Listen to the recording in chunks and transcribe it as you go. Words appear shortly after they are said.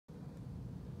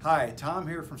Hi, Tom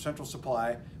here from Central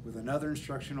Supply with another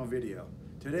instructional video.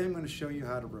 Today I'm going to show you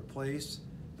how to replace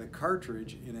the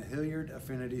cartridge in a Hilllyard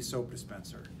Affinity soap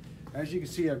dispenser. As you can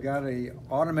see, I've got an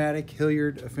automatic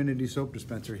Hilllyard Affinity soap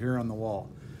dispenser here on the wall.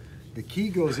 The key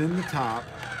goes in the top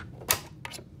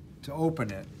to open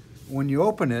it. When you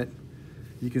open it,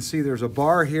 you can see there's a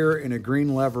bar here and a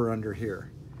green lever under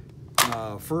here.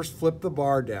 First flip the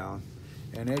bar down,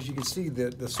 and as you can see,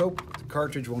 the soap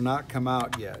cartridge will not come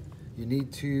out yet. You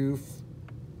need to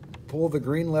pull the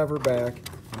green lever back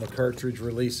and the cartridge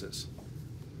releases.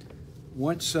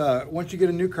 Once you get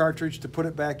a new cartridge, to put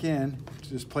it back in,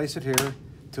 just place it here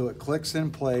till it clicks in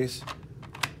place.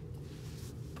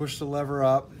 Push the lever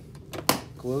up,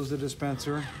 close the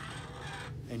dispenser,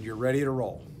 and you're ready to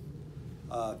roll.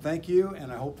 Thank you,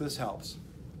 and I hope this helps.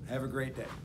 Have a great day.